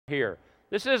here.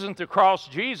 This isn't the cross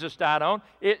Jesus died on.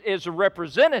 It is a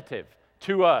representative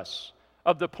to us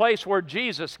of the place where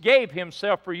Jesus gave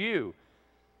Himself for you.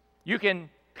 You can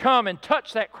come and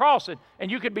touch that cross,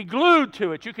 and you could be glued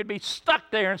to it. You could be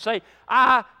stuck there and say,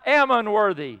 I am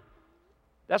unworthy.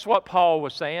 That's what Paul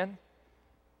was saying.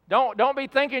 Don't be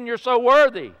thinking you're so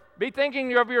worthy. Be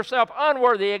thinking of yourself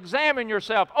unworthy. Examine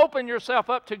yourself. Open yourself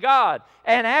up to God.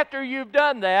 And after you've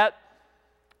done that,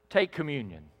 take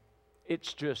communion.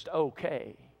 It's just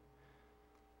okay.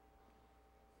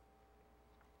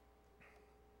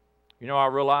 You know, I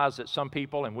realize that some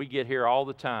people, and we get here all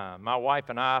the time, my wife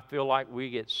and I feel like we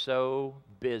get so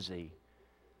busy.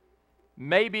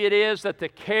 Maybe it is that the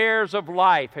cares of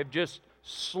life have just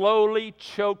slowly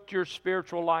choked your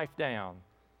spiritual life down.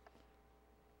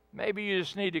 Maybe you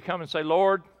just need to come and say,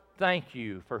 Lord, thank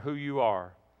you for who you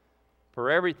are, for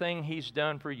everything He's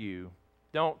done for you.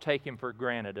 Don't take Him for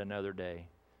granted another day.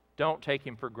 Don't take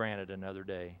Him for granted another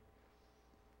day.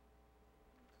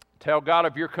 Tell God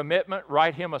of your commitment.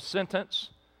 Write Him a sentence.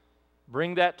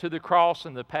 Bring that to the cross,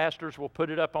 and the pastors will put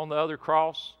it up on the other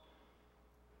cross.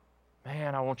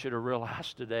 Man, I want you to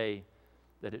realize today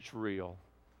that it's real.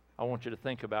 I want you to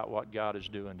think about what God is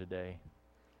doing today.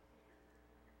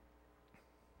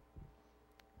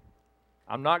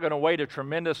 I'm not going to wait a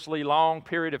tremendously long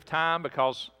period of time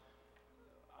because,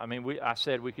 I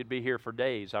said we could be here for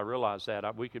days. I realize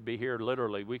that. We could be here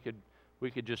literally. We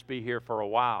could just be here for a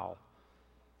while.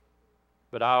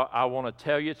 But I want to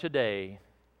tell you today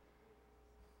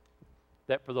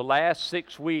that for the last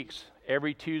 6 weeks,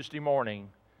 every Tuesday morning,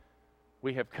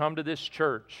 we have come to this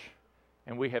church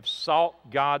and we have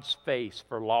sought God's face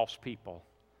for lost people.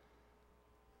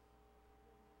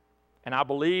 And I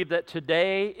believe that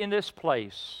today in this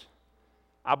place,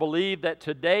 there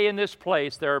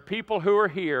are people who are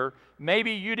here.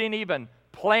 Maybe you didn't even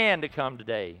plan to come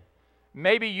today.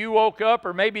 Maybe you woke up,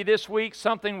 or maybe this week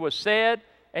something was said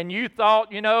and you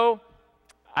thought,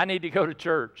 I need to go to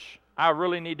church. I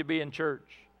really need to be in church.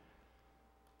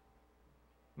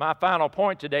 My final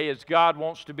point today is God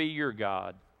wants to be your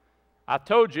God. I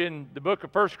told you in the book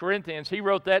of 1 Corinthians, He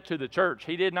wrote that to the church.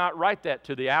 He did not write that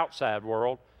to the outside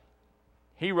world.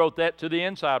 He wrote that to the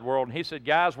inside world. And he said,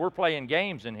 guys, we're playing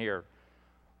games in here.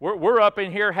 We're up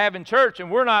in here having church,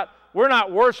 and we're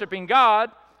not worshiping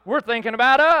God. We're thinking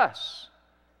about us.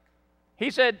 He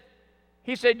said,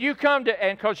 you come to,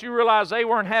 and because you realize they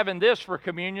weren't having this for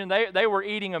communion, they were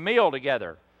eating a meal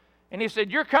together. And He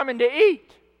said, you're coming to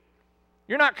eat.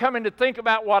 You're not coming to think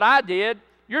about what I did.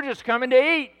 You're just coming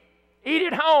to eat. Eat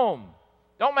at home.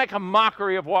 Don't make a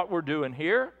mockery of what we're doing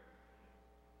here.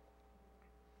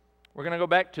 We're going to go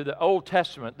back to the Old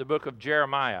Testament, the book of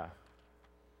Jeremiah.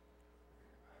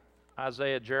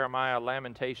 Isaiah, Jeremiah,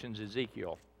 Lamentations,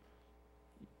 Ezekiel.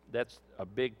 That's a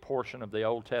big portion of the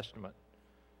Old Testament.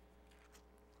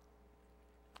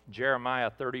 Jeremiah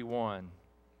 31.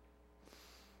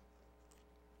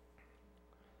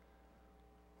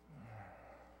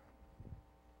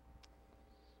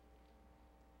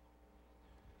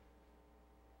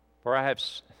 For I have...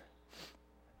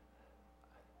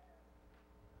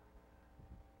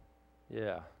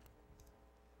 Yeah.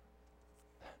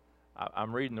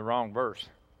 I'm reading the wrong verse.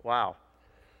 Wow.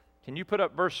 Can you put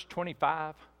up verse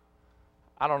 25?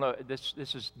 I don't know. This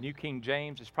is New King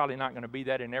James. It's probably not going to be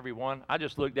that in every one. I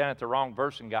just looked down at the wrong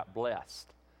verse and got blessed.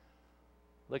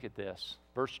 Look at this.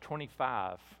 Verse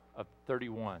 25 of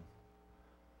 31.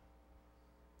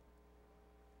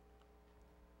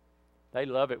 They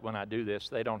love it when I do this.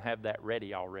 They don't have that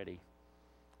ready already.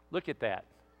 Look at that.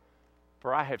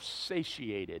 For I have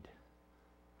satiated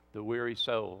the weary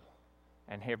soul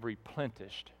and have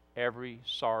replenished every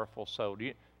sorrowful soul.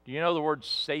 Do you know the word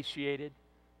satiated?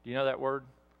 Do you know that word?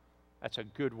 That's a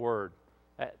good word.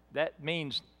 That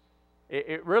means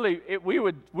we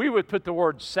would put the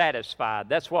word satisfied.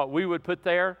 That's what we would put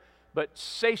there. But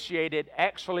satiated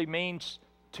actually means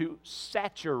to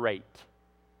saturate.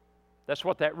 That's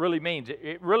what that really means.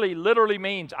 It really literally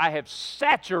means I have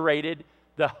saturated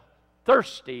the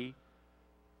thirsty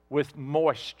with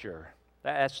moisture.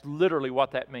 That's literally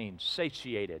what that means,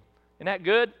 satiated. Isn't that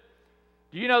good?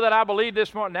 Do you know that I believe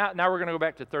this morning? Now we're going to go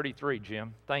back to 33,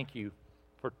 Jim. Thank you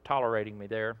for tolerating me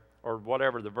there, or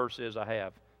whatever the verse is I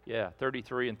have. Yeah,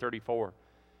 33 and 34.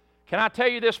 Can I tell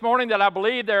you this morning that I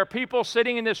believe there are people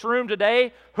sitting in this room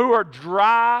today who are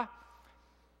dry.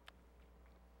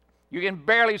 You can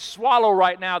barely swallow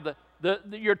right now.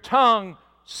 Your tongue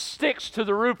sticks to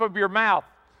the roof of your mouth.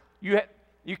 You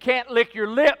can't lick your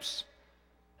lips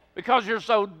because you're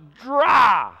so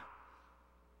dry.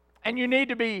 And you need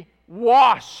to be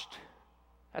washed.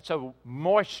 That's a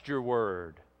moisture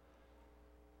word.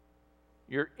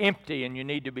 you're empty and you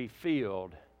need to be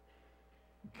filled,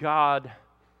 God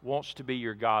wants to be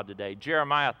your God today.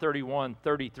 Jeremiah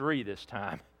 31:33 this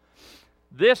time.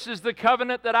 This is the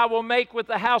covenant that I will make with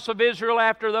the house of Israel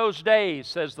after those days,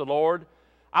 says the Lord.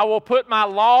 I will put my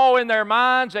law in their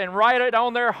minds and write it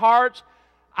on their hearts.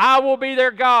 I will be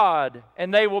their God,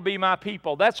 and they will be my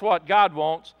people. That's what God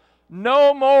wants.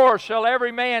 No more shall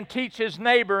every man teach his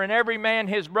neighbor and every man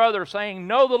his brother, saying,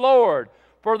 Know the Lord,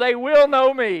 for they will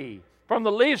know me, from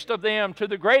the least of them to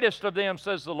the greatest of them,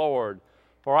 says the Lord.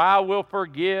 For I will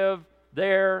forgive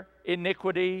their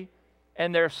iniquity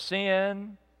and their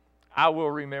sin I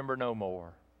will remember no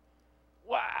more.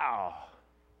 Wow.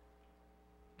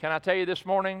 Can I tell you this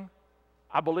morning,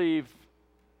 I believe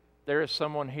there is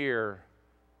someone here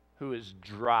who is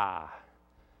dry.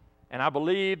 And I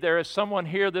believe there is someone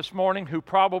here this morning who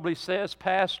probably says,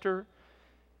 Pastor,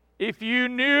 if you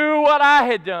knew what I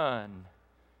had done,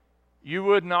 you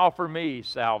wouldn't offer me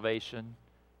salvation.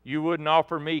 You wouldn't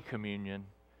offer me communion.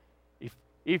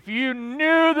 If you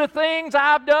knew the things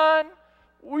I've done,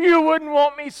 you wouldn't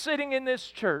want me sitting in this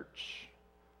church.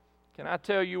 Can I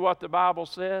tell you what the Bible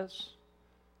says?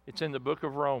 It's in the book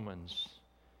of Romans.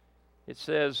 It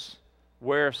says,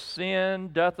 where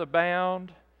sin doth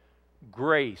abound,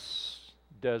 grace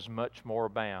does much more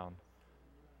abound.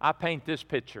 I paint this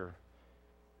picture.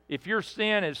 If your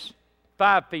sin is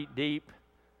 5 feet deep,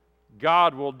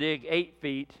 God will dig 8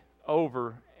 feet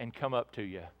over and come up to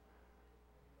you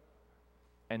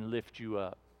and lift you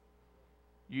up.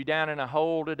 You down in a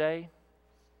hole today?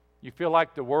 You feel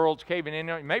like the world's caving in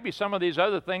on you? Maybe some of these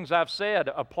other things I've said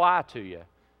apply to you.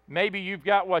 Maybe you've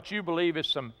got what you believe is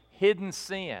some hidden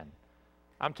sin.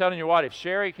 I'm telling you what, if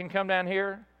Sherry can come down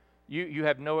here, you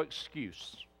have no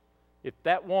excuse. If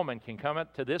that woman can come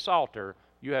up to this altar,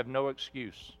 you have no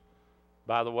excuse,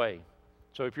 by the way.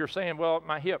 So if you're saying, well,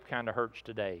 my hip kind of hurts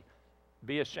today,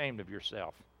 be ashamed of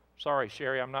yourself. Sorry,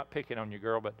 Sherry, I'm not picking on you,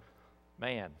 girl, but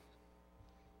man,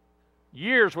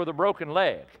 years with a broken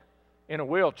leg in a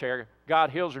wheelchair, God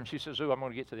heals her and she says, ooh, I'm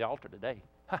going to get to the altar today.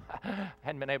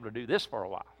 Hadn't been able to do this for a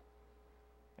while.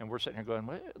 And we're sitting here going,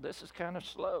 well, this is kind of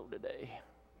slow today.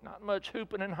 Not much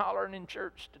hooping and hollering in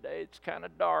church today. It's kind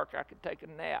of dark. I could take a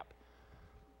nap.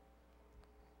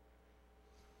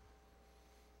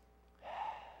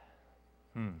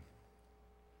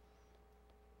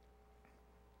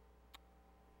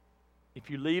 If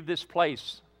you leave this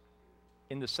place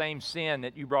in the same sin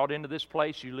that you brought into this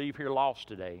place, you leave here lost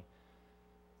today.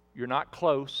 You're not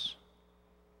close.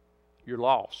 You're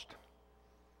lost.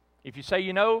 If you say,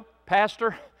 you know,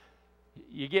 Pastor,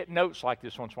 you get notes like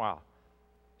this once in a while.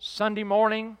 Sunday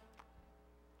morning,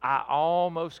 I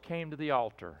almost came to the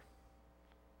altar.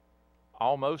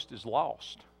 Almost is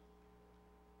lost.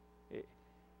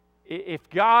 If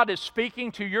God is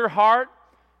speaking to your heart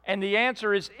and the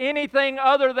answer is anything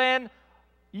other than,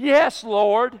 yes,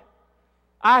 Lord,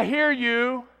 I hear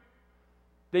you,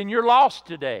 then you're lost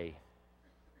today.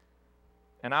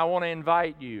 And I want to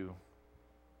invite you,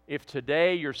 if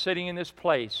today you're sitting in this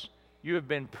place, you have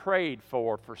been prayed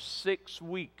for 6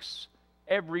 weeks,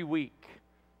 every week,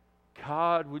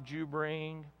 God, would you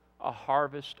bring a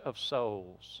harvest of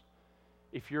souls?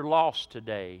 If you're lost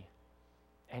today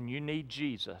and you need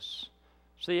Jesus.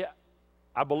 See,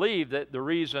 I believe that the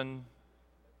reason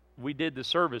we did the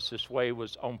service this way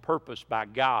was on purpose by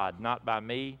God, not by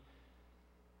me.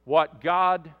 What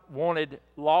God wanted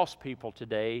lost people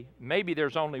today, maybe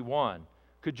there's only one.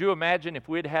 Could you imagine if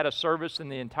we'd had a service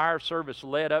and the entire service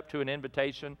led up to an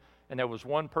invitation and there was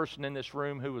one person in this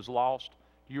room who was lost?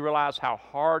 Do you realize how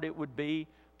hard it would be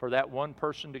for that one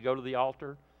person to go to the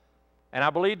altar? And I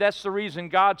believe that's the reason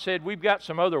God said we've got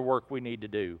some other work we need to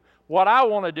do. What I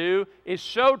want to do is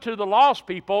show to the lost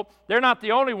people they're not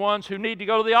the only ones who need to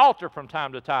go to the altar from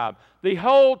time to time. The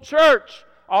whole church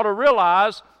ought to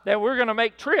realize that we're going to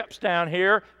make trips down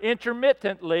here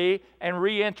intermittently and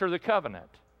re-enter the covenant.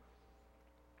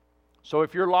 So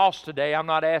if you're lost today, I'm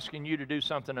not asking you to do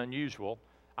something unusual.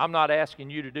 I'm not asking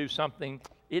you to do something,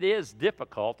 it is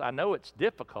difficult. I know it's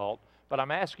difficult, but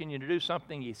I'm asking you to do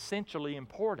something essentially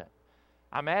important.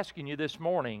 I'm asking you this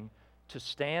morning to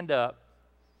stand up,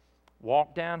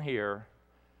 walk down here,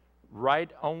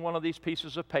 write on one of these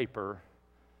pieces of paper,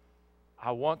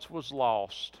 I once was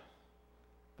lost,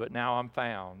 but now I'm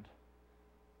found.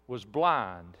 Was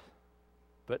blind,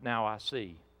 but now I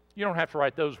see. You don't have to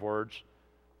write those words,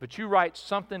 but you write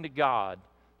something to God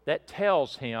that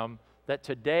tells Him that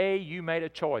today you made a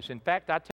choice. In fact, I